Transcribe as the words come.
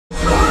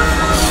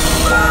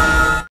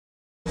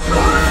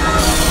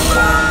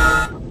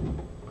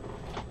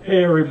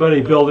Hey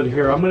everybody, Build It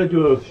here. I'm going to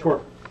do a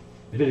short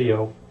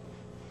video.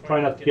 Try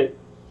not to get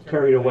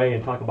carried away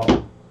and talk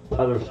about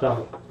other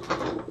stuff.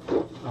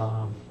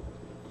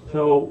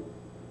 So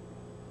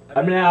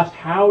I've been asked,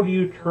 how do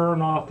you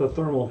turn off the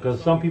thermal?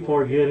 Because some people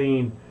are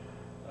getting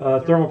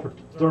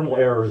thermal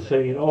errors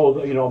saying,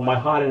 oh, you know, my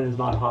hot end is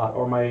not hot,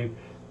 or my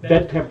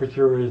bed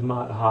temperature is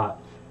not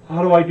hot.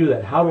 How do I do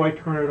that? How do I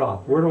turn it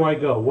off? Where do I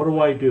go? What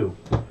do I do?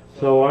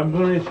 So I'm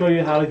going to show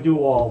you how to do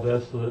all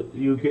this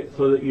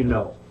so that you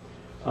know.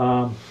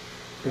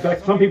 In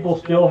fact, some people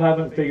still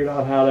haven't figured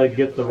out how to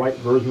get the right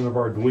version of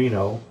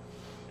Arduino,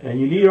 and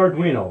you need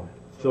Arduino.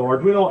 So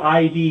Arduino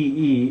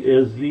IDE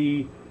is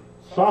the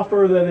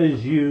software that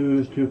is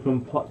used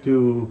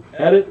to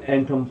edit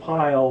and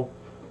compile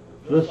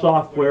the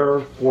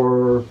software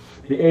for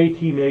the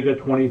ATmega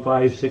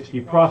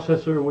 2560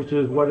 processor, which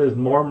is what is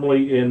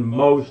normally in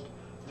most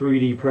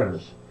 3D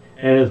printers,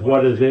 and is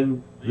what is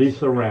in the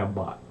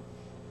Cerambot.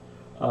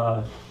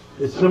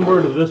 It's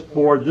similar to this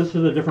board. This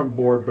is a different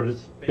board, but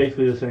it's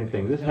basically the same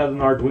thing. This has an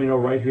Arduino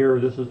right here.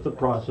 This is the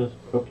process.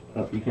 Oops,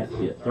 oh, you can't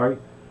see it. Sorry.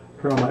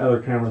 Turn on my other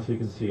camera so you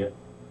can see it.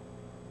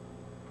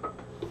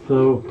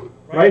 So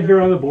right here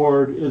on the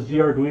board is the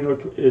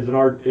Arduino. Is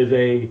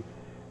a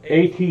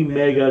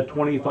ATmega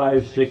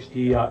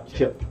 2560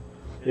 chip.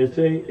 It's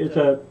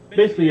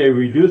basically a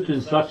reduced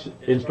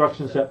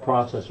instruction set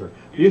processor.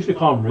 We used to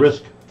call them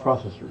RISC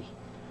processors,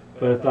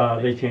 but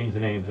they changed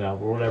the names now,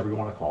 or whatever you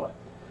want to call it.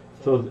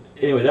 So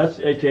anyway, I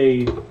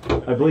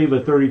believe a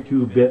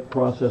 32-bit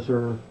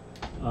processor,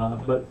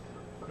 but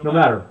no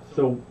matter.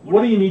 So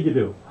what do you need to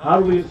do? How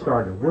do we get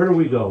started? Where do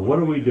we go? What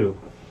do we do?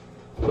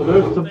 So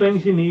there's some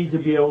things you need to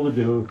be able to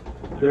do.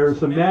 There's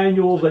some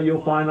manuals that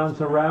you'll find on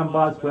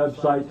Cerambot's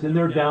websites in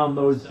their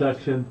download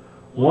section.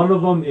 One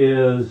of them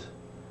is,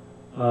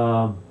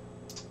 where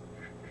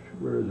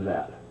is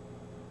that?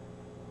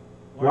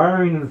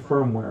 Wiring and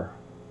firmware.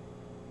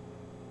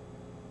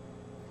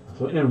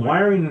 So in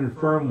wiring and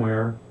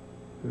firmware,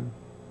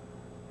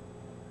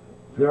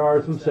 there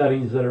are some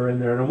settings that are in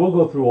there, and we'll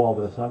go through all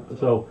this.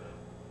 So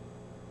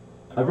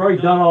I've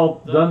already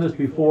done this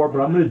before,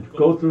 but I'm going to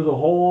go through the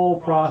whole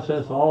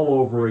process all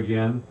over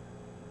again,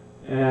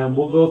 and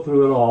we'll go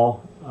through it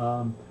all.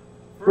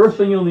 First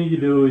thing you'll need to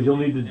do is you'll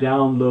need to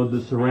download the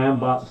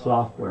Cerambot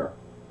software.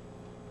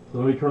 So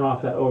let me turn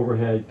off that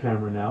overhead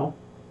camera now.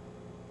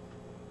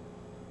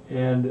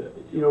 And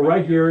you know,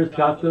 right here it's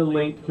got the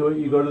link to it.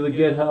 You go to the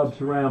GitHub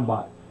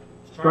Cerambot.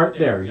 Start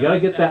there. You got to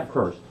get that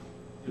first.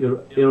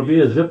 It'll be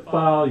a zip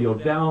file. You'll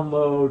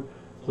download.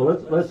 So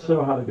let's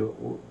show how to do it.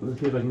 Let's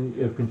see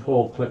if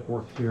Control click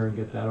works here and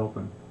get that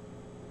open.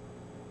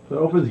 So it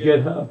opens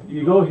GitHub.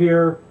 You go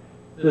here.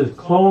 It says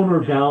clone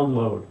or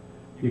download.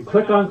 You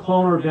click on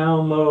clone or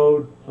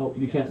download. Oh,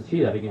 you can't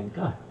see that again.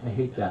 God, I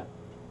hate that.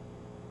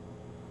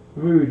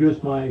 Let me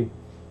reduce my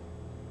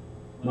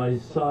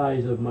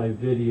size of my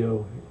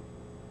video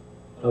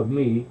of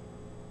me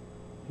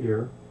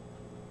here.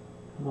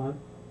 Come on.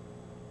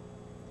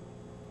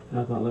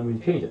 That's not letting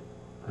me change it.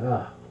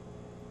 Ah.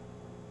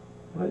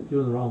 I'm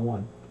doing the wrong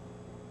one.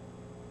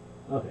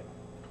 Okay.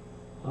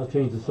 I'll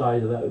change the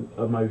size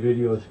of my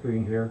video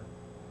screen here.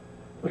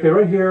 Okay,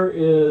 right here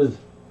is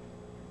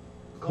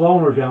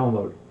clone or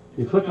download.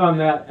 You click on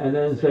that and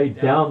then say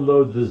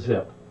download the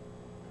zip.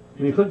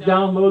 When you click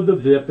download the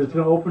zip, it's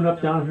going to open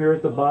up down here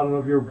at the bottom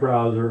of your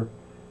browser,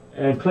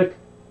 and click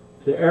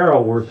the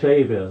arrow where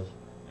save is,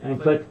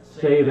 and click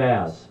save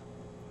as.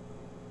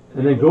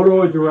 And then go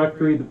to a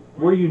directory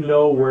where you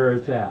know where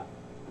it's at.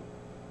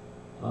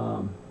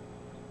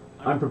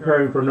 I'm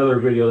preparing for another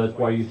video, that's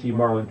why you see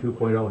Marlin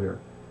 2.0 here.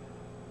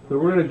 So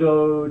we're going to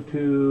go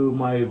to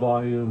my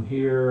volume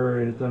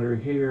here, and it's under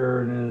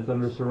here, and then it's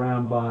under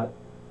Cerambot.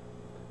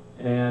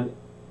 And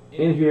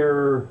in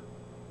here,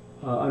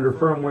 under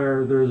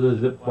firmware, there's a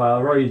zip file.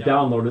 I've already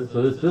downloaded it,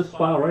 so it's this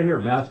file right here,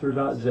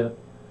 master.zip.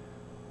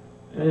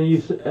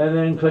 And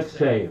then click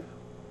save.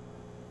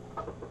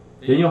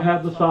 Then you'll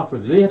have the software.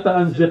 Then you have to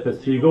unzip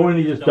it. So you go in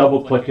and you just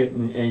double click it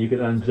and you can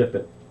unzip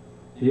it.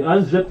 So you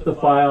unzip the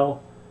file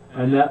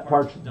and that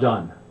part's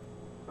done.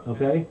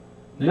 Okay?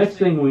 Next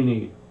thing we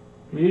need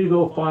to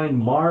go find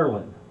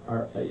Marlin.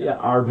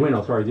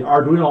 Arduino, sorry, the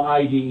Arduino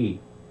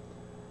IDE.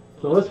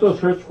 So let's go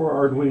search for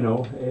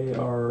Arduino,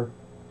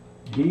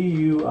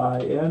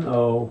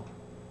 A-R-D-U-I-N-O,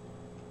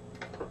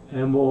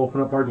 and we'll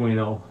open up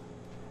Arduino.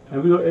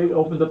 And it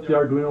opens up the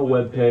Arduino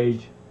web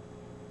page.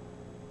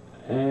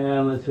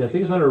 And let's see, I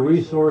think it's under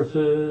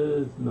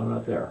resources. No,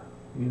 not there.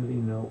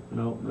 Unity, no.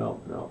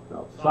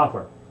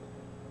 Software.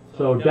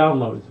 So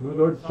downloads. We'll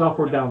go to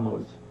software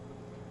downloads.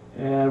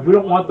 And we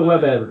don't want the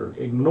web editor.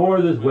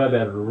 Ignore this web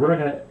editor. We're not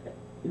going to,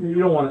 you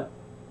don't want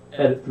to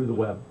edit through the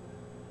web.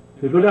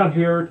 So go down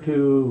here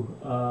to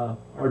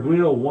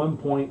Arduino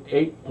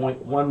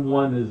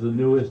 1.8.11 is the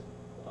newest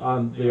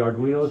on the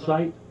Arduino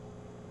site.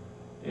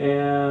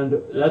 And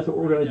that's what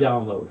we're going to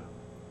download.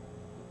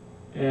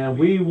 And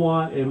we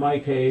want, in my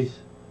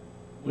case,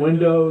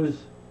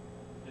 Windows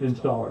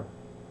installer.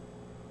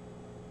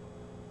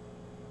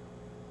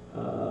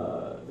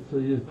 So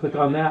you just click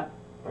on that,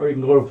 or you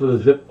can go for the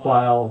zip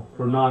file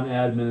for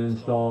non-admin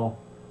install.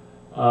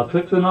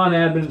 Click the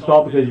non-admin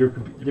install because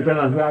depending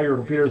on how your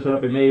computer is set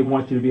up, it may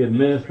want you to be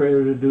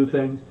administrator to do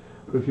things.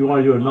 But if you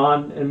want to do a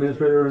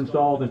non-administrator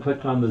install, then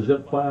click on the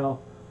zip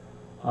file.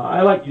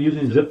 I like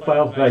using zip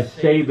files because I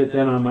save it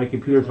then on my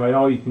computer, so I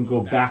always can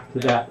go back to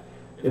that.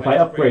 If I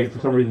upgrade, for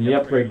some reason the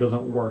upgrade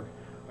doesn't work,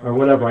 or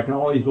whatever, I can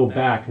always go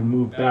back and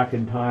move back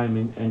in time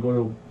and go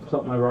to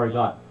something I've already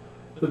got.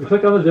 So if you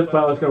click on the zip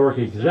file, it's going to work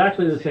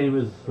exactly the same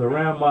as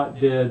Cerambot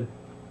did.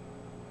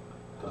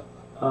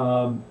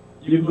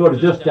 You can go to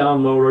just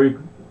download, or you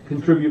can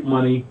contribute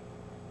money.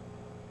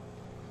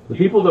 The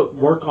people that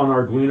work on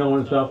Arduino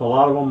and stuff, a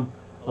lot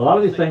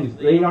of these things,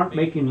 they aren't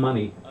making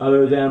money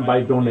other than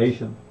by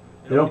donation.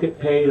 They don't get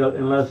paid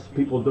unless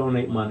people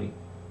donate money.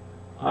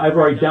 I've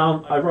already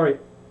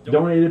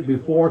donated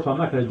before, so I'm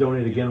not going to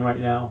donate again right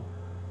now.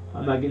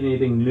 I'm not getting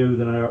anything new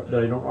that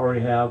I don't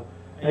already have.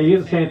 And you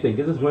get the same thing.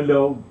 Get this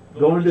window,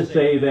 go into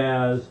Save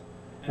As,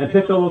 and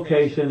pick a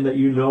location that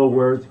you know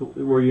where it's going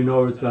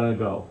to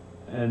go,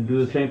 and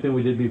do the same thing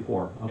we did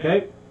before.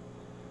 Okay.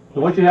 So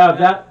once you have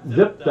that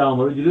zip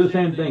downloaded, you do the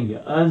same thing. You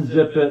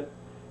unzip it,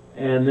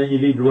 and then you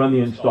need to run the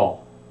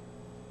install,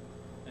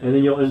 and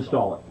then you'll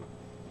install it.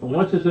 And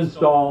once it's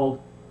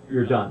installed,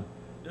 you're done.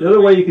 The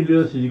other way you can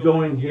do this is you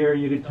go in here,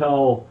 you can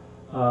tell,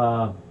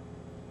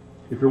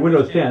 if you're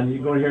Windows 10, you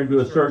can go in here and do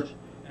a search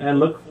and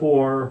look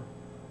for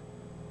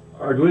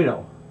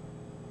Arduino.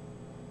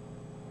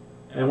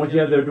 And once you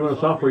have the Arduino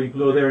software, you can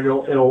go there and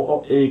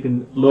you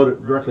can load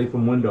it directly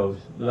from Windows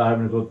without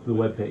having to go to the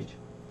web page.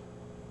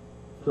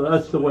 So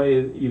that's the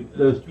way,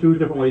 there's two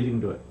different ways you can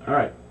do it. All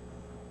right.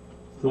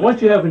 So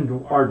once you have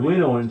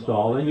Arduino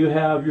installed and you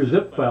have your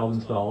zip file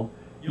installed,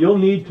 you'll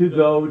need to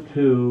go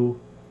to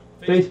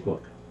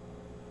Facebook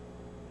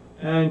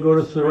and go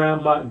to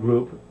Cerambot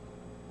group,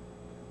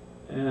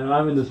 and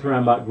I'm in the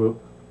Cerambot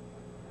group,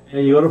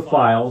 and you go to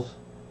Files,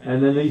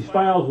 and then these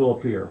files will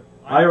appear.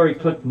 I already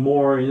clicked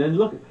More, and then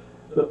look,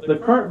 the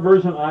current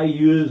version I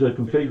use, a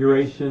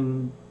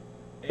Configuration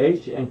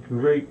H and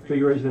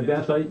Configuration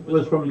Advanced,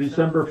 was from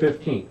December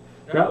 15th.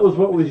 That was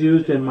what was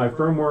used in my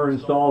firmware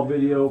install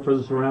video for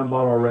the Cerambot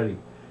already.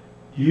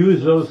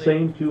 Use those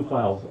same two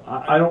files.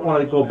 I don't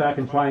want to go back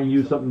and try and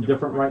use something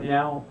different right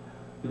now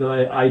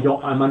because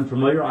I'm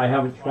unfamiliar. I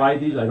haven't tried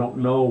these. I don't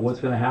know what's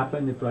going to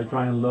happen if I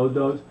try and load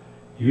those.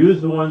 Use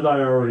the ones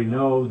I already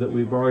know that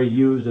we've already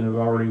used and have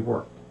already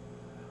worked.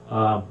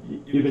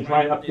 You can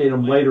try and update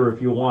them later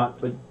if you want,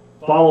 but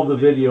follow the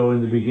video in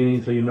the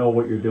beginning so you know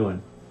what you're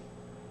doing.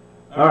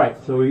 All right,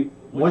 so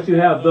once you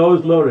have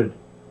those loaded,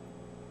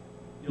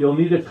 you'll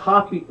need to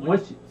copy.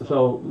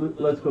 So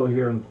let's go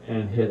here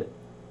and hit it.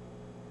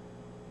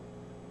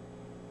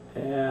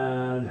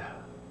 And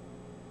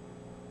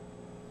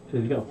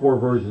you've got 4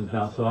 versions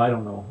now, so I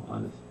don't know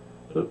on this.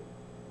 So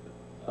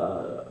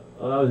that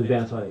was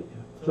Advanced IDE.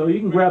 So you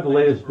can grab the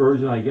latest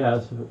version, I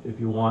guess, if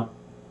you want.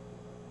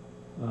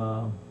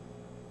 And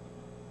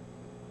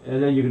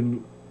then you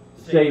can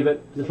save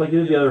it, just like you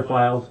did the other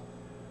files.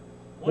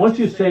 Once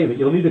you save it,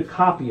 you'll need to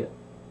copy it.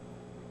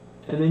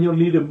 And then you'll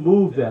need to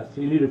move that.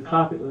 So you need to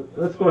copy.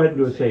 Let's go ahead and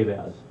do a Save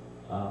As.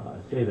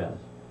 Save As.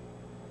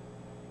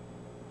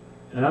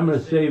 And I'm going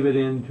to save it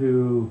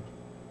into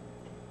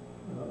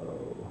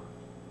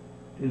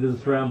the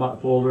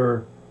Cerambot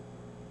folder,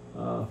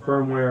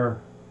 firmware,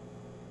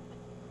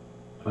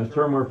 my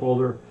firmware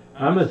folder.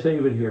 I'm going to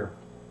save it here.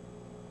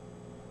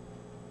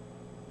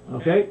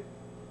 Okay?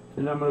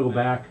 And I'm going to go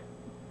back.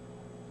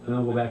 And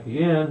I'll go back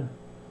again.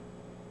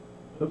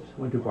 Oops,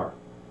 went too far.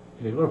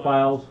 Okay, go to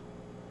Files.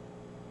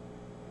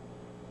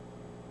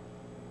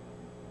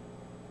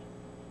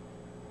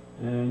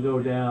 And go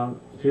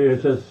down. Here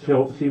it says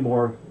See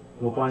More.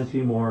 Go find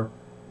See More.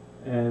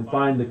 And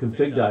find the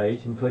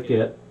config.h and click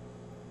it.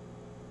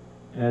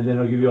 And then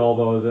it'll give you all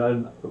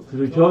those. Because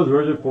we chose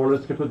version 4,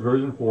 let's stick with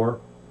version 4.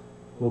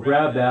 We'll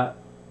grab that.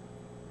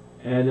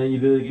 And then you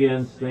do it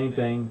again, same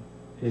thing.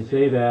 Say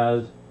Save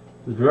As.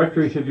 The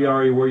directory should be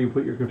already where you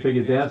put your config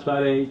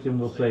advanced.h, and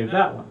we'll save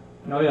that one.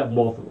 Now we got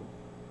both of them.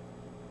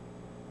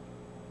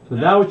 So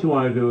now what you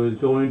want to do is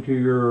go into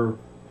your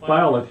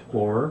File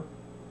Explorer,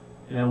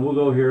 and we'll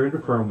go here into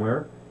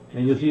Firmware,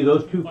 and you'll see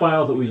those 2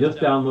 files that we just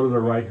downloaded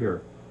are right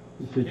here.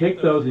 So you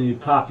take those and you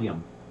copy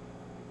them.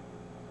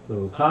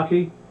 So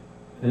copy,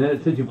 and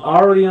then since you've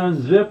already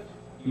unzipped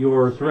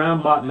your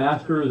Cerambot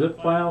master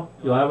zip file,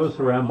 you'll have a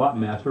Cerambot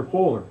master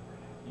folder.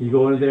 You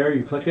go into there,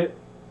 you click it,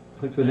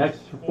 click the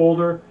next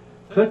folder,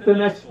 click the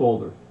next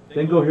folder,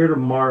 then go here to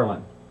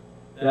Marlin,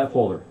 that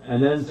folder,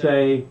 and then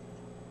say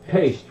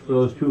paste for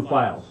those 2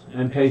 files,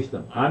 and paste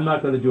them. I'm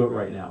not going to do it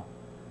right now.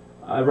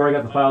 I've already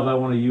got the files I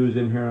want to use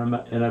in here,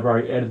 and I've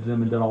already edited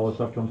them and done all this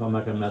stuff to them, so I'm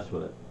not going to mess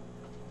with it.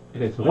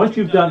 Okay, so once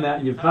you've done that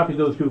and you've copied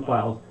those 2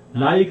 files,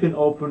 now you can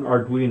open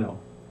Arduino,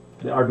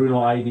 the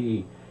Arduino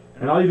IDE.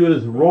 And all you do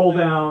is roll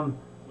down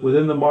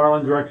within the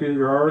Marlin directory that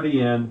you're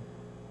already in,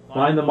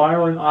 find the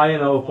Marlin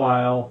INO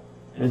file,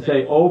 and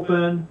say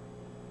open,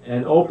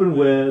 and open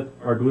with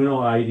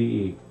Arduino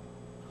IDE.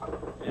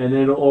 and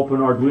then it'll open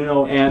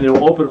Arduino, and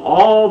it'll open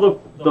all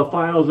the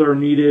files that are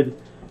needed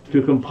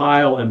to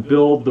compile and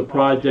build the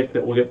project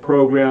that will get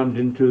programmed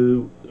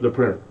into the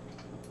printer.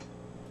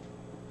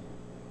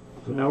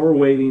 So now we're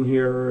waiting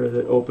here as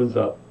it opens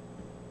up.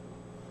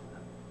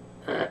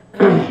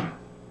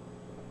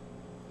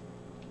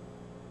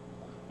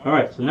 All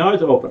right, so now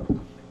it's open.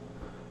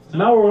 So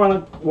now what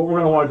we're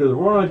going to want to do is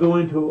we're going to go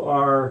into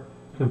our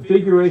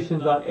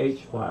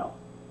configuration.h file,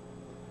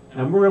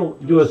 and we're going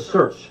to do a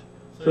search.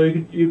 So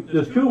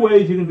there's two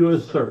ways you can do a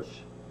search.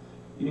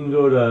 You can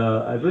go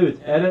to, I believe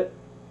it's Edit,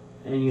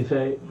 and you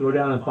say go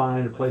down and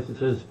find a place that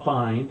says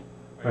Find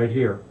right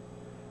here.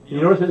 You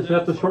notice it's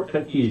got the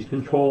shortcut keys,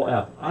 Control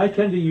F. I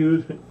tend to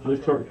use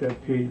the shortcut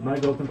keys. When I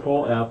go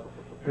Control F,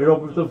 it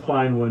opens the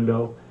Find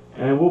window,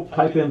 and we'll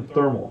type in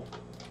thermal.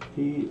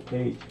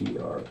 T-H-E-R-M-A-L.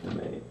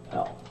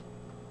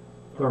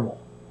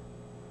 Thermal.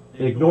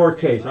 Ignore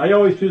case. I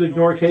always choose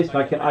ignore case.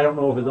 I don't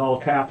know if it's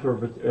all caps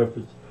or if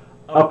it's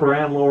upper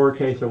and lower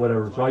case or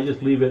whatever. So I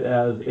just leave it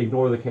as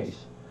ignore the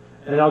case.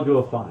 And I'll do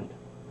a find.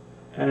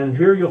 And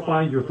here you'll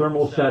find your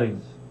thermal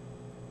settings.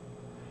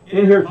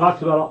 In here it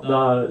talks about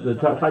the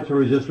types of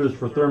resistors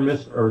for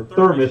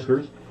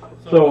thermistors.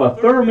 So a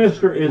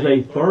thermistor is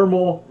a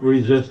thermal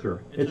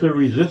resistor. It's a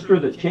resistor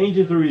that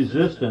changes the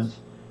resistance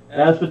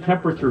as the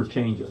temperature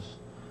changes.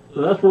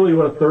 So that's really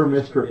what a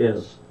thermistor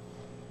is.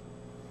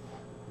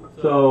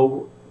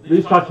 So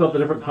these talks about the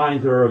different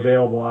kinds that are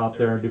available out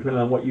there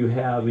depending on what you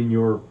have in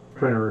your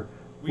printer.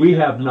 We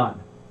have none.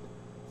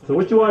 So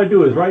what you want to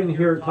do is right in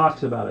here it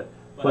talks about it.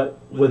 But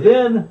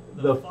within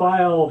the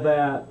file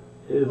that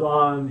is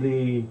on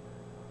the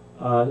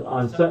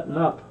on setting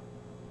up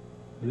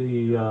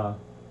the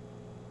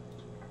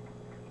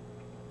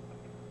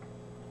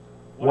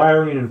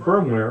wiring and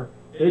firmware,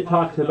 it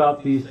talks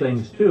about these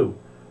things too.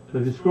 So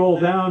if you scroll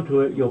down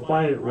to it, you'll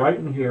find it right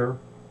in here,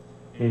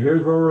 and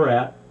here's where we're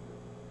at.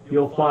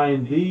 You'll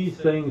find these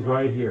things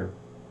right here.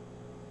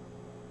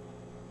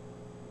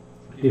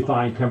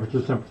 Define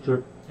temperature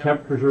sensor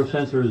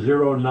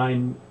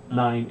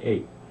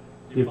 0998.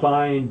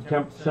 Define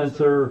temp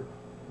sensor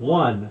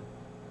 1,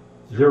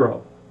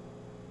 0.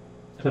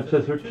 Temp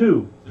sensor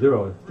 2,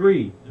 0.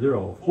 3,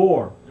 0.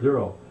 4,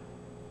 0.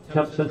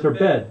 Temp sensor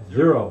bed,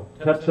 0.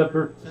 Temp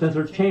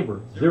sensor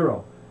chamber,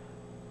 0.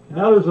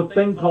 Now there's a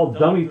thing called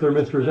dummy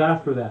thermistors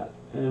after that,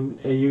 and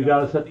you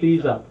got to set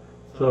these up.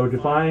 So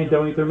define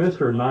dummy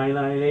thermistor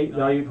 998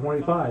 value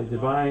 25.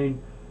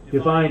 Define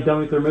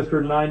dummy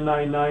thermistor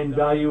 999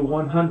 value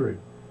 100.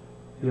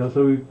 You know,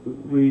 so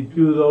we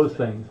do those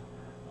things.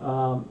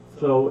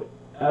 So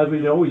as we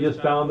know, we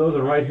just found those,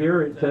 and right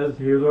here it says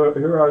here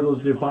are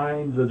those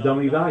defined the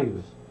dummy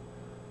values.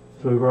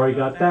 So we've already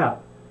got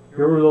that.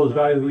 Here were those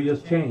values we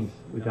just changed.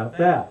 We got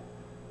that.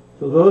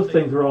 So those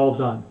things are all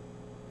done.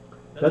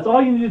 That's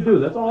all you need to do.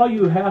 That's all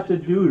you have to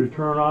do to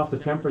turn off the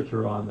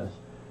temperature on this.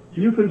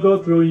 You can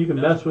go through, you can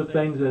mess with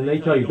things, and they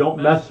tell you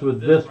don't mess with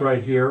this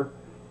right here.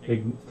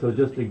 So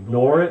just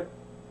ignore it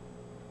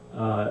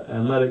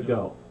and let it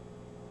go.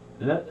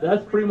 And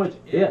that's pretty much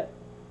it.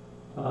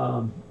 You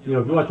know, if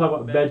you want to talk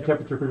about bed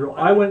temperature control,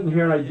 I went in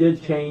here and I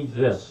did change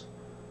this.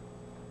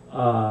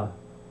 So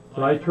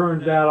I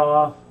turned that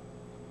off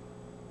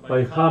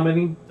by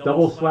commenting,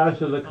 double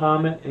slash as a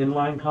comment,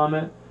 inline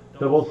comment,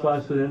 double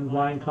slash as an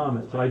inline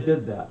comment. So I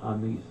did that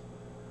on these.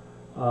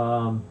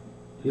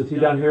 You'll see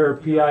down here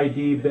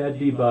PID, bed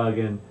debug,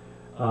 and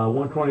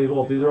 120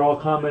 volt. These are all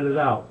commented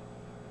out.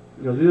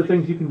 You know, these are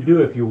things you can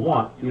do if you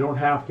want. You don't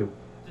have to.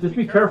 Just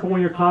be careful when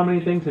you're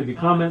commenting things. If you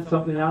comment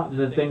something out and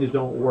then things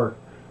don't work,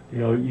 you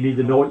know, you need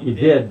to know what you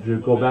did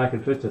to go back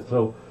and fix it.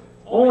 So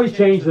only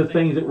change the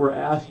things that we're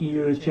asking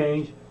you to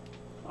change.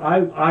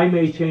 I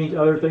may change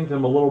other things.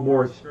 I'm a little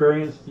more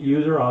experienced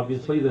user,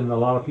 obviously, than a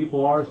lot of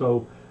people are.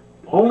 So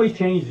only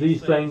change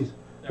these things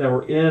that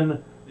were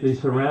in the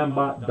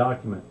Cerambot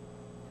document,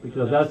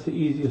 because that's the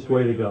easiest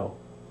way to go.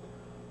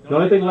 The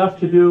only thing left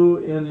to do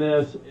in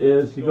this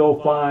is to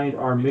go find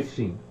our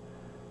mixing.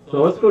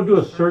 So let's go do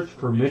a search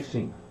for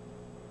mixing.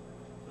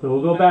 So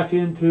we'll go back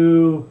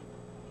into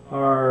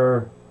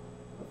our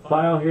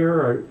file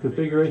here, our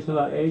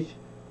configuration.h.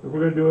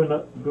 We're going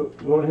to do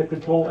go and hit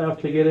Control F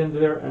to get into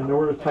there, and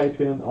we're going to type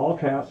in all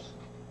caps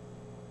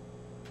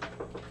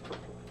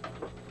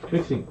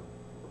mixing,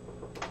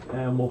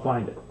 and we'll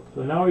find it.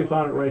 So now we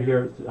found it right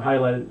here. It's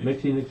highlighted,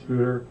 mixing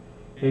extruder.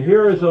 And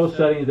here is those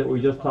settings that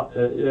we just that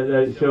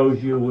it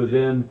shows you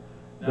within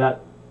that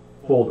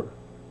folder.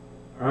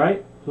 All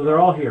right, so they're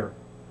all here.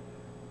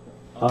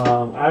 I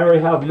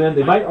already have them in.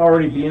 They might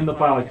already be in the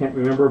file. I can't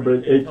remember,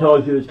 but it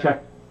tells you to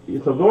check.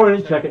 So go ahead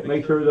and check it.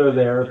 Make sure they're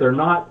there. If they're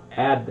not,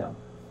 add them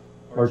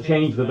or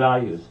change the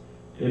values.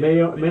 It may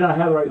not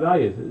have the right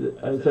values.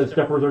 It says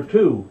steppers are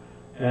 2,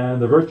 and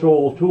the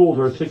virtual tools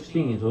are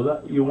 16. So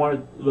that you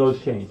want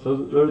those changed. So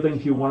those are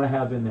things you want to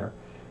have in there,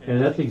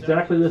 and that's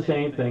exactly the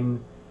same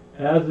thing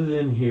as is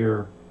in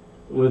here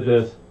with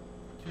this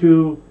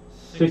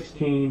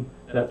 216.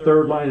 That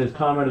third line is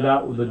commented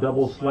out with a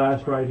double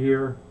slash right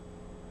here.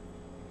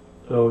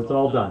 So it's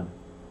all done.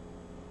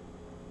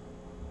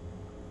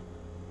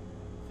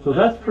 So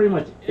that's pretty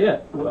much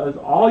it. That's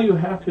all you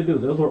have to do.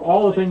 Those are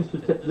all the things to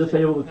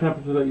disable the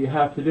temperature that you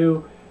have to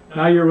do.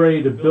 Now you're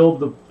ready to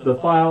build the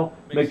file.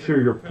 Make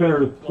sure your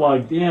printer is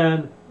plugged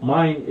in.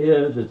 Mine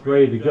is. It's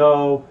ready to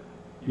go.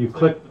 You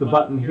click the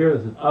button here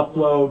that says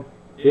upload.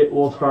 It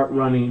will start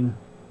running.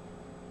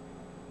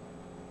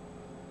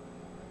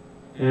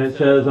 And it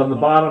says on the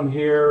bottom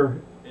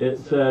here, it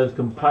says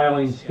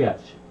compiling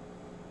sketch.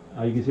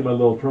 You can see my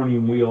little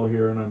turning wheel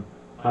here, and I'm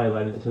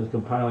highlighting. It says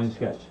compiling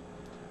sketch.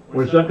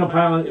 When it's done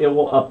compiling, it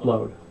will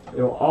upload.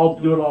 It will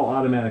do it all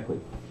automatically.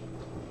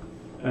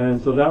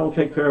 And so that will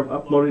take care of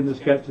uploading the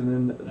sketch,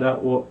 and then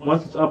that will,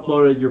 once it's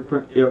uploaded,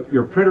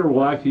 your printer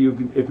will actually,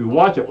 if you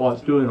watch it while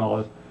it's doing all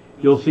this,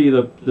 you'll see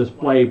the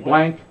display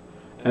blank,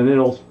 and then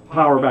it'll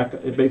power back.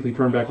 It basically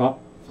turn back on.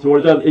 So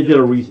what it does,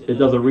 it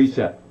does a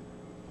reset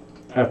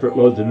after it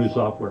loads the new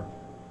software.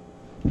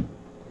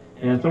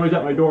 And somebody's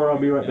at my door. I'll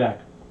be right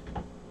back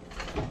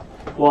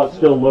while it's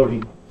still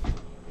loading.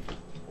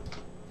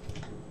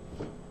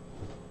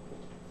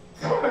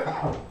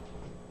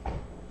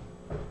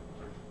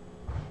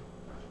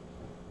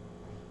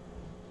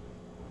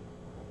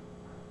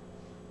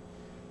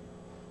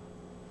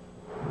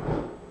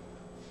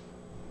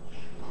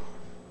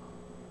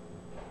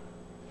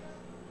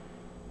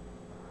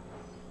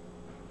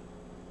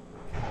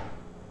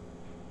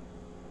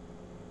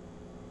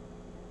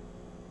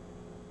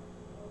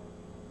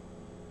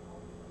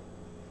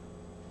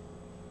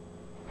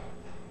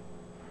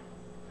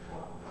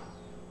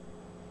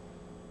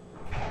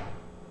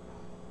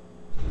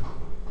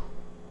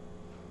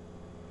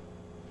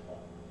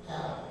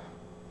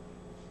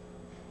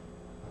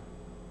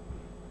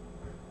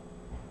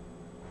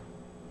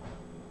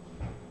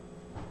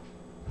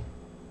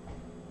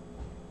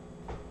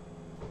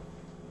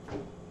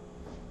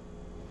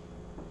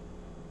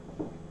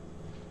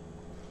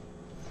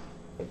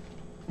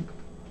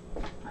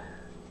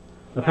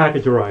 The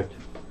package arrived.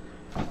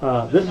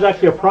 This is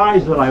actually a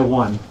prize that I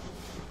won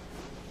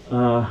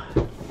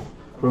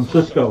from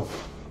Cisco.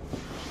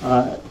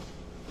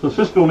 So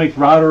Cisco makes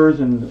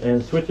routers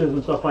and switches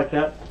and stuff like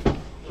that.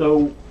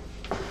 So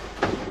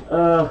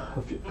a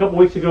couple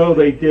weeks ago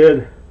they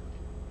did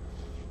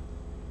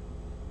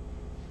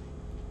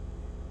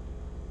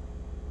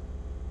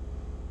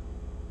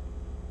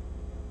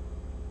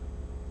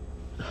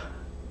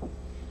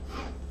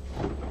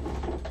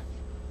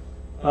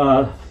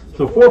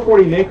so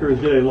 440 Makers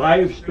did a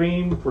live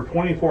stream for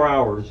 24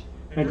 hours.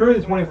 And during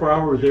the 24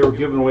 hours, they were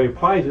giving away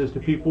prizes to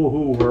people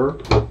who were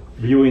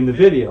viewing the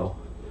video,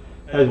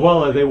 as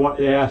well as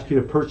they asked you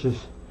to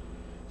purchase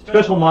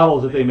special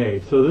models that they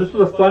made. So this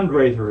was a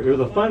fundraiser. It was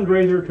a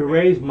fundraiser to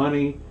raise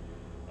money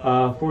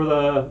for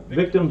the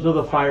victims of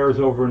the fires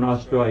over in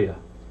Australia.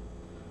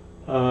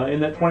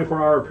 In that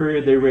 24-hour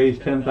period, they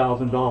raised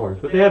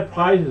 $10,000. But they had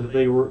prizes that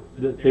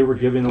they were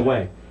giving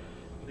away.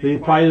 The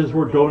prizes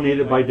were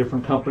donated by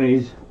different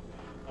companies.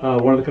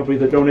 One of the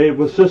companies that donated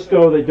was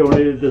Cisco. They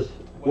donated this,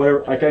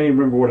 whatever, I can't even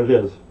remember what it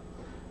is.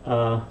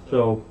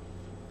 So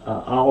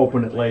I'll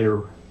open it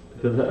later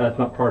because that's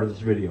not part of this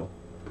video.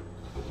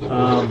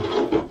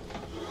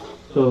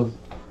 So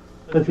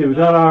let's see, we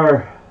got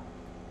our,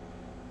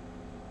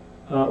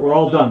 we're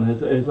all done.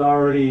 It's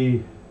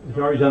already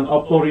done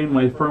uploading.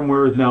 My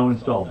firmware is now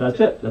installed. That's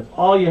it. That's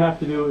all you have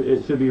to do.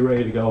 It should be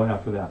ready to go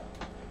after that.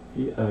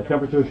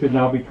 Temperature should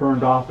now be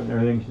turned off and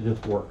everything should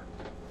just work.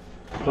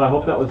 So I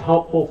hope that was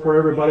helpful for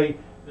everybody.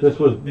 This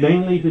was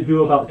mainly to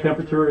do about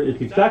temperature.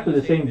 It's exactly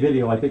the same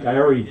video I think I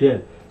already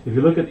did. If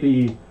you look at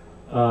the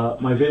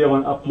my video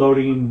on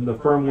uploading the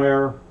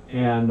firmware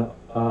and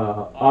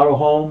auto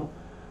home,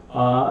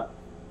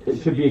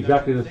 it should be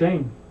exactly the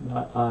same.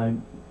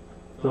 I'm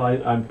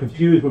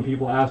confused when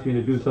people ask me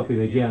to do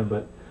something again,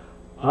 but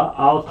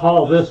I'll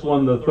call this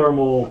one the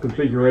thermal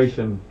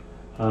configuration.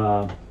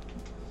 So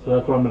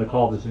that's what I'm going to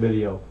call this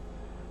video.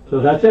 So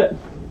that's it.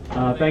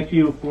 Thank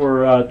you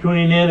for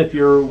tuning in. If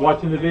you're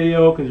watching the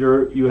video because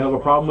you have a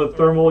problem with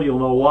thermal, you'll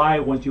know why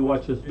once you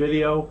watch this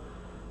video.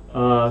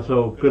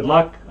 So good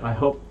luck. I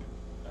hope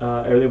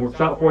everything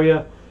works out for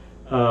you.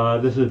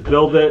 This is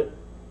Build It.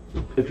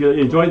 If you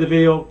enjoyed the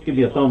video, give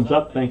me a thumbs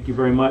up. Thank you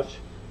very much.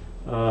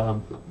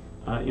 I'm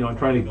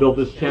trying to build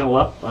this channel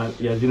up.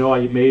 As you know,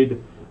 I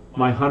made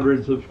my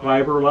 100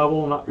 subscriber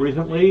level not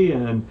recently,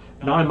 and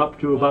now I'm up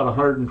to about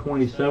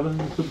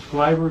 127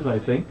 subscribers, I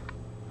think.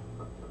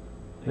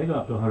 I think I'm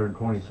up to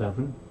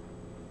 127.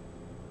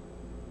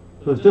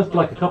 So it's just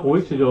like a couple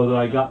weeks ago that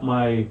I got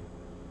my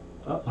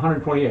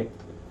 128.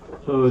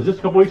 So it was just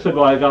a couple weeks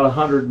ago I got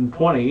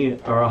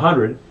 120 or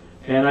 100,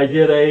 and I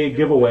did a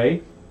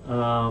giveaway.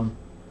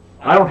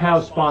 I don't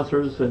have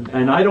sponsors,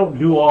 and I don't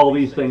do all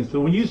these things.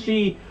 So when you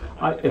see,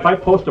 if I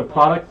post a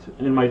product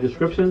in my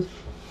descriptions,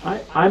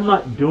 I'm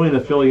not doing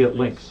affiliate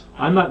links.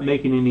 I'm not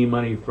making any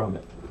money from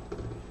it.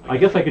 I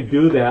guess I could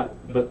do that,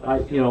 but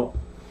I still,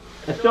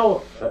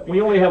 when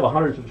you only have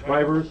 100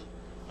 subscribers,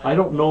 I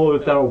don't know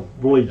if that'll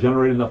really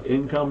generate enough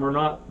income or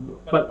not.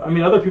 But I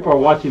mean, other people are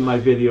watching my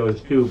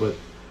videos too, but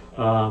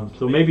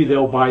so maybe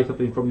they'll buy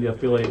something from the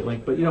affiliate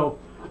link. But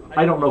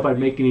I don't know if I'd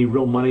make any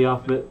real money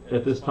off of it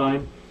at this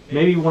time.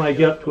 Maybe when I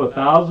get up to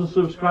 1,000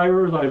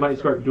 subscribers, I might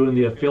start doing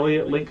the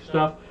affiliate link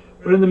stuff.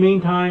 But in the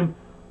meantime,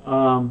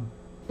 I'm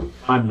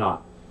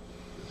not.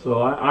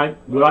 So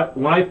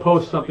when I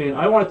post something,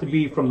 I want it to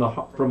be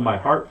from my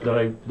heart,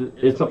 that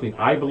it's something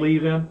I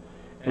believe in,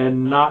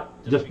 and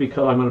not just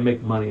because I'm going to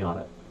make money on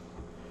it.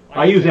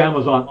 I use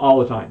Amazon all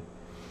the time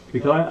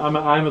because I'm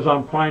an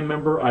Amazon Prime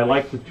member. I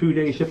like the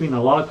 2-day shipping.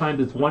 A lot of times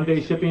it's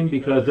 1-day shipping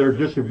because their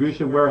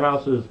distribution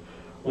warehouse is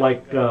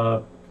like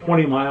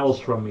 20 miles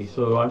from me.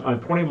 So I'm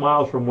 20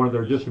 miles from one of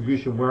their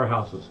distribution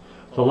warehouses.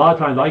 So a lot of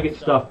times I get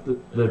stuff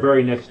the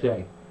very next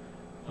day,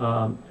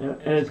 and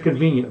it's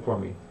convenient for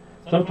me.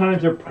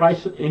 Sometimes their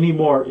price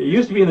anymore. It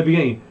used to be in the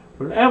beginning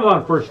when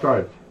Amazon first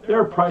started.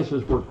 Their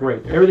prices were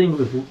great. Everything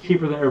was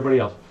cheaper than everybody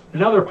else.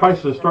 And now their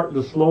prices are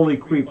starting to slowly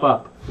creep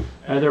up,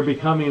 and they're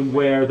becoming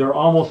where they're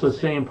almost the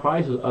same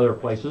price as other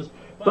places,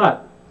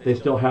 but they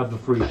still have the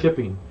free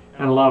shipping.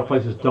 And a lot of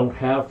places don't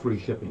have free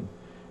shipping.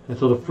 And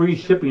so the free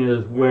shipping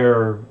is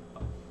where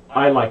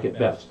I like it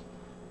best.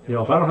 You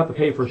know, if I don't have to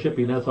pay for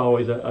shipping, that's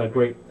always a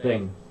great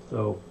thing.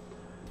 So,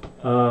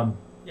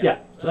 yeah,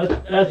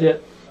 that's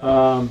it.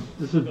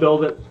 This is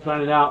Build It,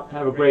 signing out.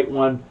 Have a great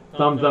one.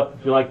 Thumbs up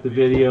if you like the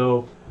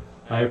video.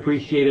 I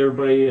appreciate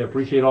everybody. I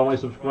appreciate all my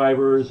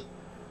subscribers.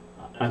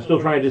 I'm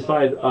still trying to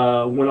decide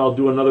when I'll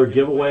do another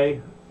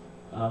giveaway.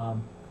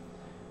 You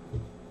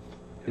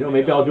know,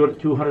 maybe I'll do it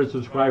at 200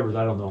 subscribers.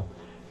 I don't know.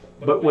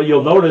 But what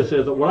you'll notice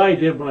is that what I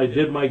did when I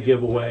did my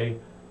giveaway,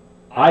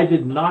 I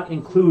did not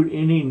include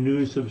any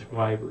new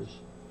subscribers.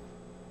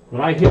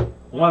 When I hit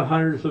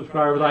 100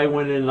 subscribers, I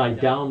went in and I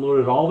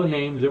downloaded all the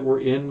names that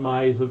were in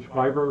my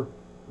subscriber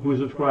who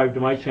subscribed to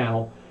my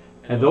channel,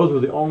 and those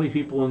were the only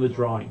people in the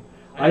drawing.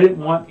 I didn't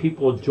want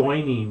people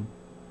joining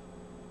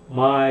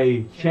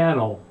my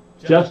channel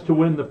just to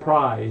win the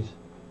prize,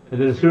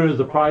 and then as soon as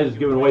the prize is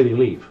given away, they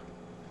leave.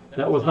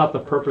 That was not the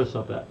purpose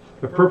of that.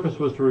 The purpose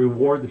was to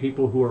reward the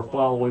people who are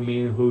following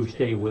me and who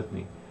stay with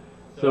me.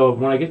 So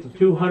when I get to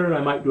 200,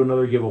 I might do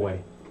another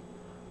giveaway.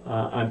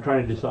 I'm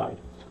trying to decide.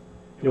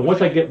 You know,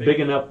 once I get big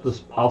enough,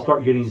 I'll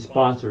start getting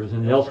sponsors,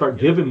 and they'll start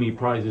giving me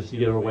prizes to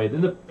give away.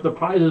 Then the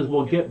prizes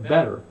will get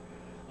better.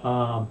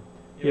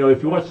 You know,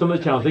 if you watch some of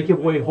the channels, they give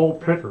away whole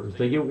printers.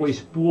 They give away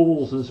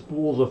spools and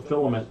spools of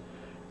filament.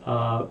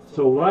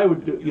 So what I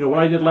would do, you know, what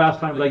I did last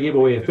time is I gave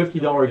away a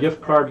 $50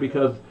 gift card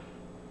because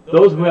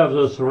those who have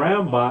the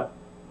Cerambot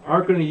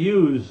aren't going to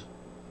use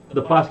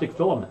the plastic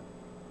filament,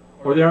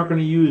 or they aren't going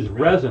to use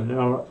resin, you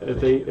know, if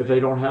they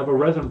don't have a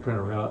resin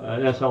printer,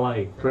 an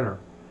SLA printer.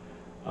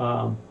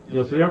 You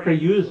know, so they aren't going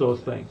to use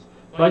those things.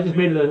 So I just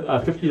made it a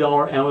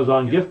 $50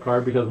 Amazon gift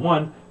card because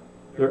one,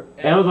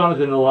 Amazon is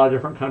in a lot of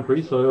different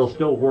countries, so it'll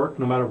still work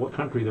no matter what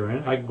country they're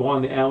in. I can go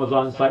on the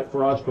Amazon site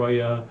for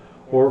Australia,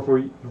 or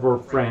for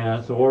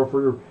France, or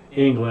for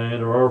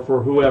England, or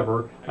for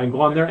whoever. I can go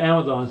on their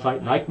Amazon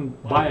site and I can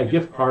buy a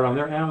gift card on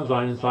their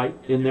Amazon site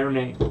in their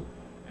name.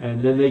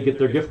 And then they get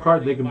their gift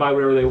card and they can buy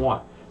whatever they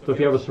want. So if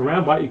you have a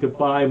Cerambot, you could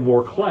buy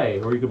more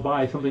clay, or you could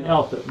buy something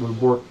else that would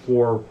work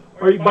for,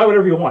 or you can buy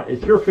whatever you want.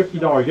 It's your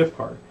 $50 gift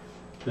card.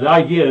 The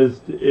idea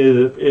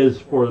is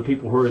for the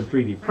people who are in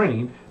 3D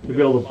printing to be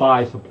able to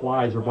buy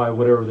supplies or buy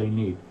whatever they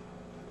need.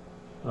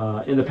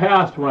 In the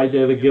past, when I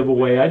did a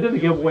giveaway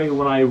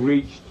when I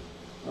reached,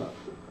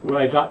 when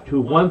I got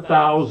to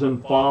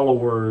 1,000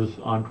 followers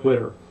on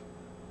Twitter.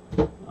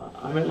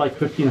 I'm at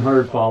like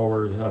 1,500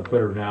 followers on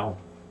Twitter now.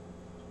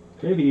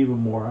 Maybe even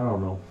more, I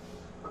don't know.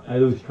 I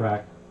lose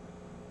track.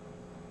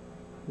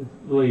 It's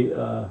really,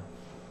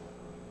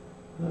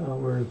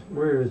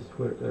 where is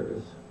Twitter? There it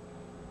is.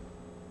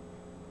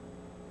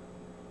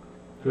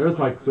 There's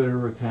my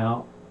Twitter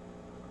account.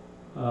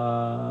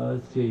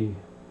 Let's see.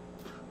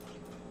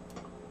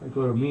 I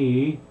go to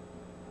me.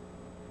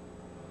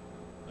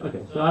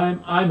 Okay, so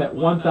I'm at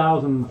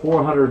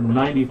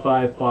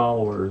 1,495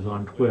 followers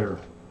on Twitter,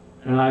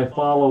 and I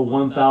follow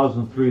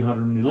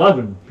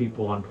 1,311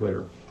 people on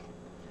Twitter.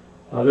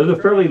 There's a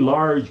fairly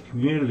large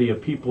community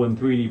of people in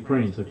 3D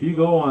printing. So if you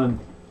go on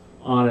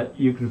it,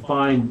 you can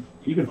find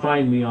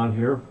me on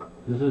here.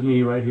 This is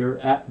me right here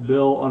at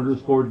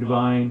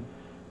Bill_Devine.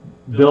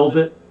 Build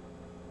it,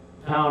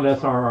 pound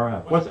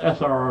SRRF. What's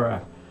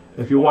SRRF?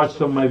 If you watch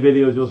some of my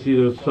videos, you'll see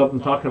there's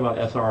something talking about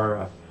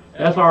SRRF.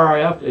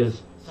 SRRF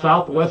is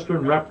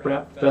Southwestern Rep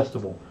Rap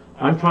Festival.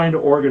 I'm trying to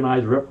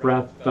organize Rep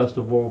Rap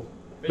Festival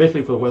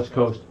basically for the West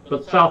Coast,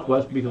 but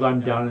Southwest because I'm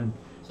down in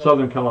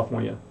Southern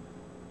California.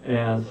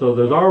 And so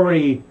there's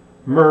already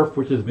MRF,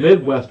 which is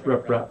Midwest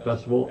Rep Rap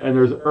Festival, and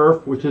there's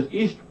ERF, which is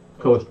East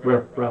Coast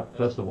Rep Rap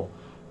Festival.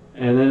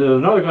 And then there's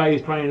another guy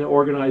who's trying to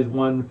organize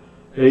one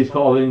that he's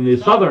calling the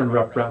Southern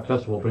Rep Rap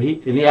Festival. But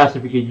he asked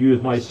if he could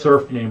use my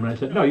surf name, and I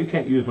said, no, you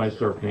can't use my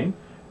surf name.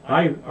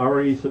 I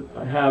already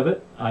have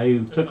it.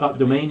 I took out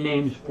domain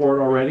names for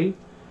it already,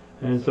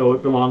 and so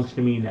it belongs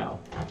to me now.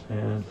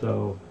 And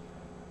so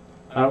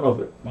I don't know if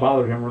it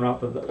bothered him or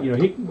not, but you know,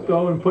 he can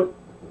go and put,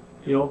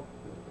 you know,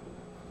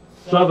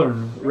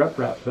 Southern Rep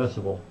Rap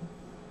Festival,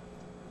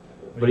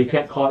 but he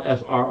can't call it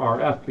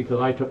SRRF because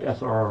I took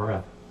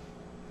SRRF.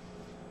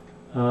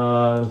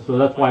 So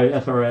that's why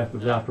SRRF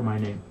is after my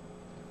name.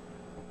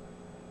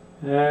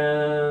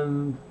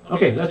 And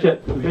okay, that's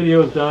it. The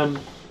video is done.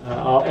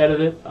 I'll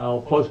edit it.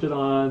 I'll post it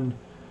on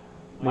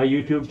my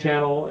YouTube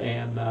channel.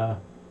 And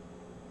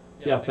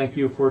yeah, thank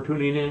you for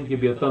tuning in.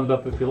 Give me a thumbs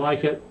up if you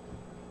like it.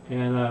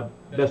 And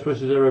best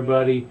wishes,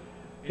 everybody.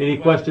 Any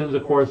questions,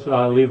 of course,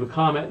 leave a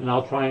comment, and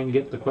I'll try and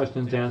get the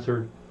questions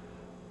answered.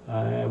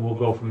 And we'll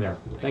go from there.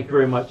 Thank you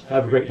very much.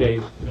 Have a great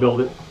day.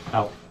 Build it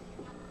out.